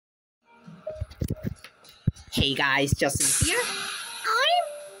Hey guys, Justin here.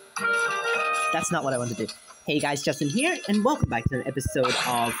 That's not what I want to do. Hey guys, Justin here, and welcome back to an episode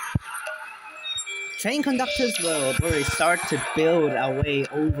of Train Conductor's World, where we start to build our way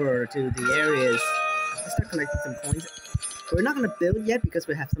over to the areas. Let's start collecting some coins. We're not going to build yet because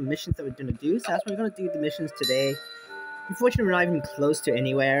we have some missions that we're going to do, so that's why we're going to do the missions today. Unfortunately, we're not even close to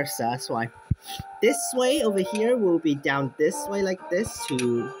anywhere, so that's why. This way over here will be down this way like this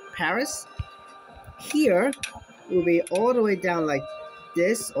to Paris. Here will be all the way down like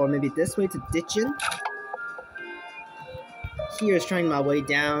this, or maybe this way to Dijon. Here is trying my way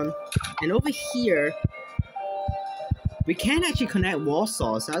down, and over here we can't actually connect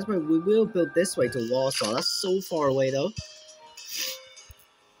Warsaw, so that's why we will build this way to Warsaw. That's so far away though.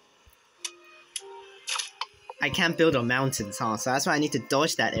 I can't build on mountains, huh? So that's why I need to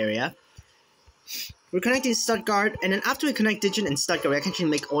dodge that area. We're connecting Stuttgart, and then after we connect Dijon and Stuttgart, we can actually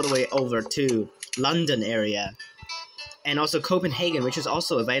make all the way over to London area. And also Copenhagen, which is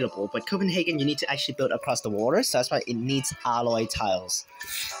also available. But Copenhagen, you need to actually build across the water, so that's why it needs alloy tiles.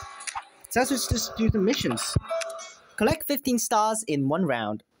 So let's just do the missions. Collect 15 stars in one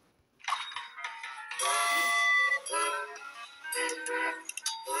round.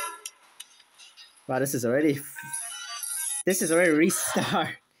 Wow, this is already restart.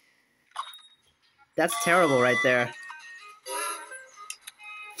 That's terrible right there.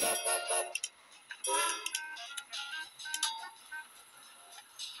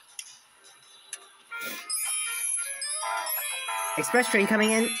 Express train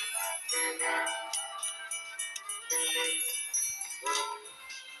coming in.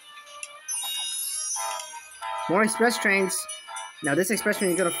 More express trains. Now this express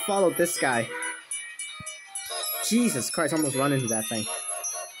train is gonna follow this guy. Jesus Christ, almost run into that thing.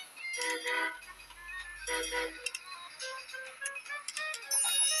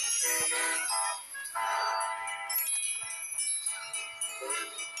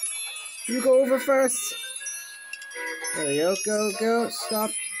 You go over first. There you go, go,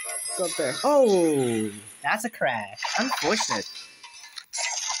 stop. Go up there. Oh, that's a crash. Unfortunate.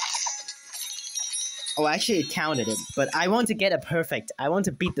 Oh, actually it counted it, but I want to get a perfect. I want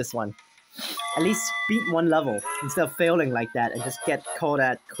to beat this one. At least beat one level instead of failing like that and just get called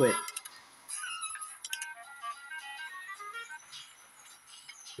at quit.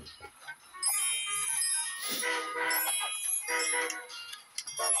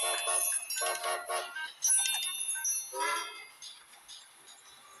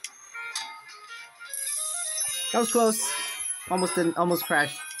 That was close. Almost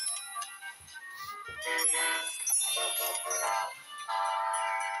crashed.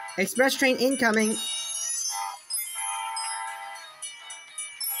 Express train incoming.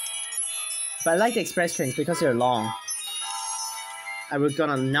 But I like the express trains because they're long. I was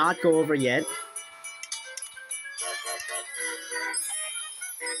gonna not go over yet.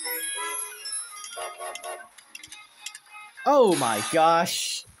 Oh my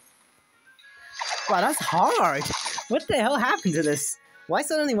gosh. Wow, that's hard. What the hell happened to this? Why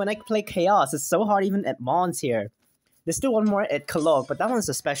suddenly when I play Chaos, it's so hard even at Mons here? There's still one more at Cologne, but that one's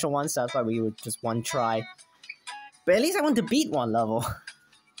a special one, so that's why we would just one try. But at least I want to beat one level.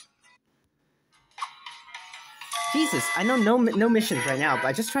 Jesus, I know no missions right now, but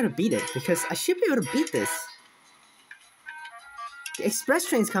I just try to beat it, because I should be able to beat this. The express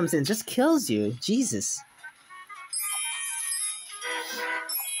trains comes in, just kills you. Jesus.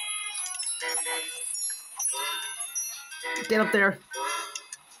 Get up there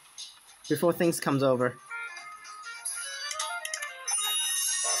before things comes over.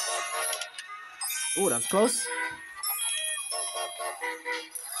 Oh, that's close.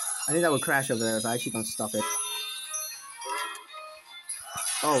 I think that would crash over there if I actually don't stop it.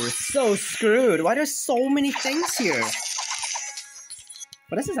 Oh, we're so screwed. Why there's so many things here?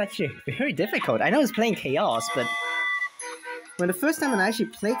 But this is actually very difficult. I know it's playing Chaos, but when the first time when I actually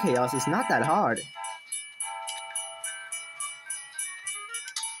play Chaos, it's not that hard.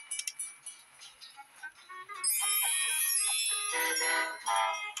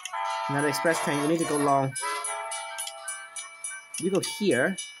 Another express train, you need to go long. You go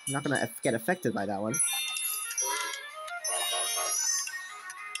here, I'm not gonna get affected by that one.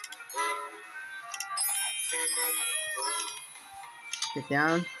 Get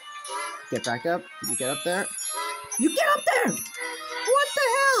down. Get back up. You get up there. You get up there! What the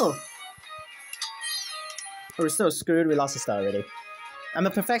hell? We're so screwed, we lost a star already. I'm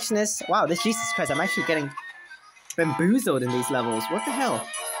a perfectionist. Wow, this Jesus Christ, I'm actually getting bamboozled in these levels. What the hell?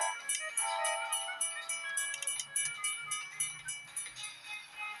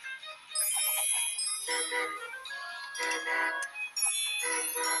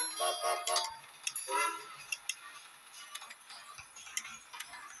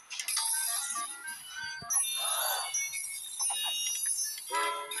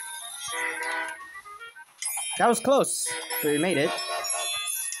 That was close, but we made it.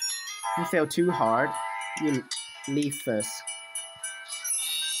 You failed too hard. You leave first.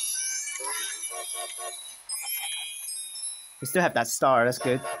 We still have that star, that's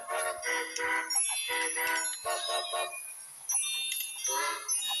good.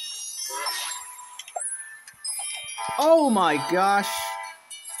 Oh my gosh!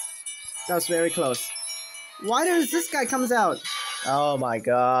 That was very close. Why does this guy comes out? Oh my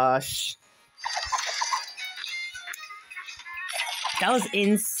gosh. That was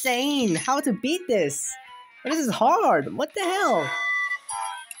insane! How to beat this? This is hard! What the hell?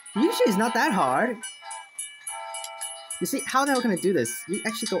 Usually it's not that hard. You see, how the hell can I do this? You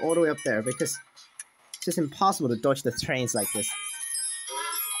actually go all the way up there because it's just impossible to dodge the trains like this.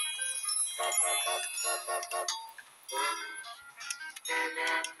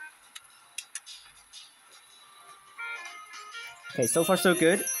 Okay, so far so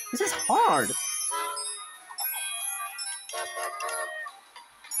good. This is hard!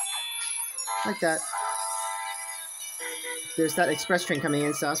 Like that. There's that express train coming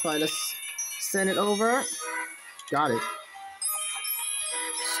in, so that's why let's send it over. Got it.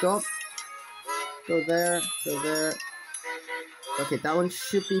 Stop. Go there, go there. Okay, that one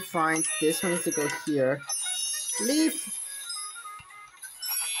should be fine. This one needs to go here. Leave!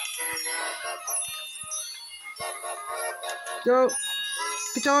 Go!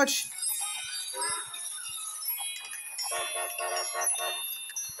 Good dodge!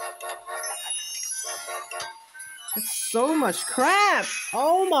 That's so much crap!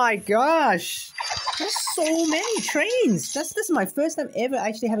 Oh my gosh! There's so many trains! This is my first time ever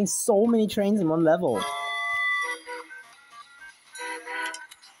actually having so many trains in one level.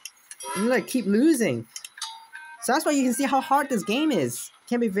 And like keep losing. So that's why you can see how hard this game is. It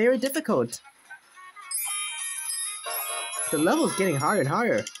can be very difficult. The level is getting harder and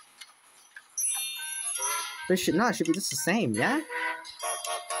harder. But it should not, it should be just the same, yeah?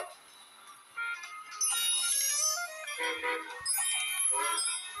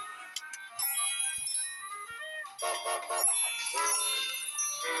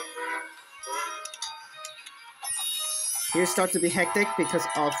 Here starts to be hectic because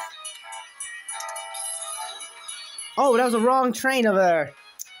of... Oh, that was a wrong train over there.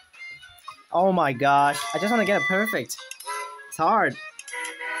 Oh my gosh. I just want to get it perfect. It's hard.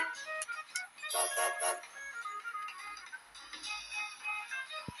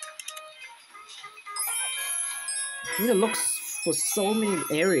 You need to look for so many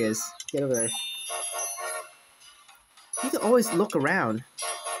areas. Get over there. You need to always look around.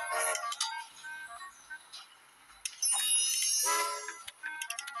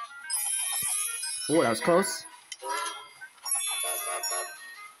 Oh, that was close.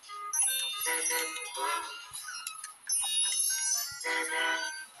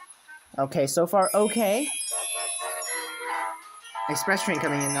 Okay, so far okay. Express train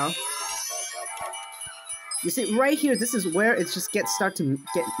coming in now. You see, right here, this is where it just start to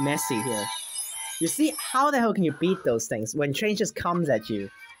get messy here. You see, how the hell can you beat those things when train just comes at you?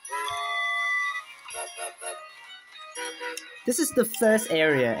 This is the first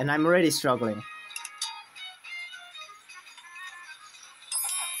area, and I'm already struggling.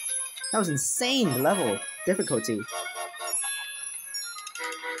 That was insane, the level. Difficulty.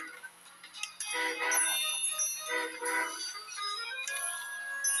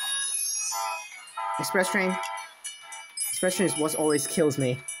 Express train. Express train is what always kills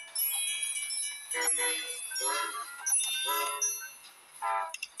me.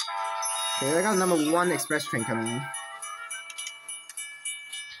 Okay, I got number 1 express train coming in.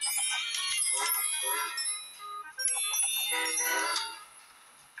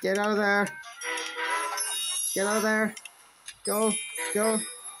 Get out of there. Get out of there. Go, go,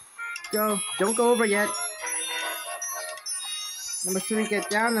 go. Don't go over yet. Number 3, get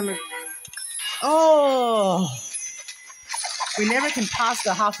down. Number... Oh! We never can pass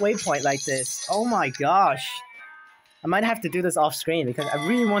the halfway point like this. Oh my gosh. I might have to do this off screen because I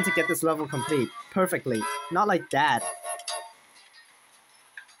really want to get this level complete perfectly. Not like that.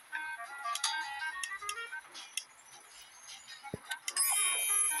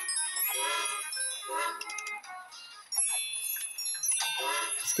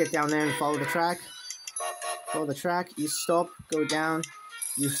 Just get down there and follow the track. Follow the track. You stop, go down,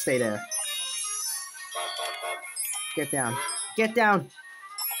 you stay there. Get down. Get down!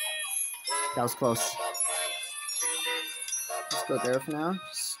 That was close. Let's go there for now.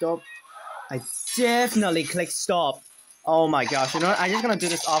 Stop. I definitely clicked stop. Oh my gosh. You know what? I'm just gonna do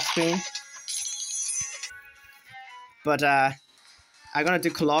this off screen. But I'm gonna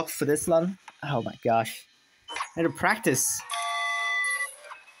do clock for this one. Oh my gosh. I need to practice.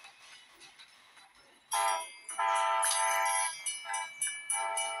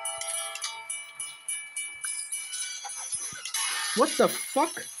 What the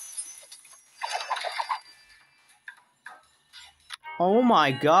fuck? Oh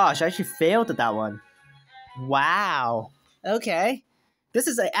my gosh, I actually failed at that one. Wow. Okay. This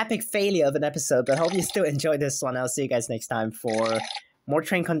is an epic failure of an episode, but I hope you still enjoyed this one. I'll see you guys next time for more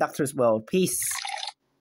Train Conductor's World. Peace.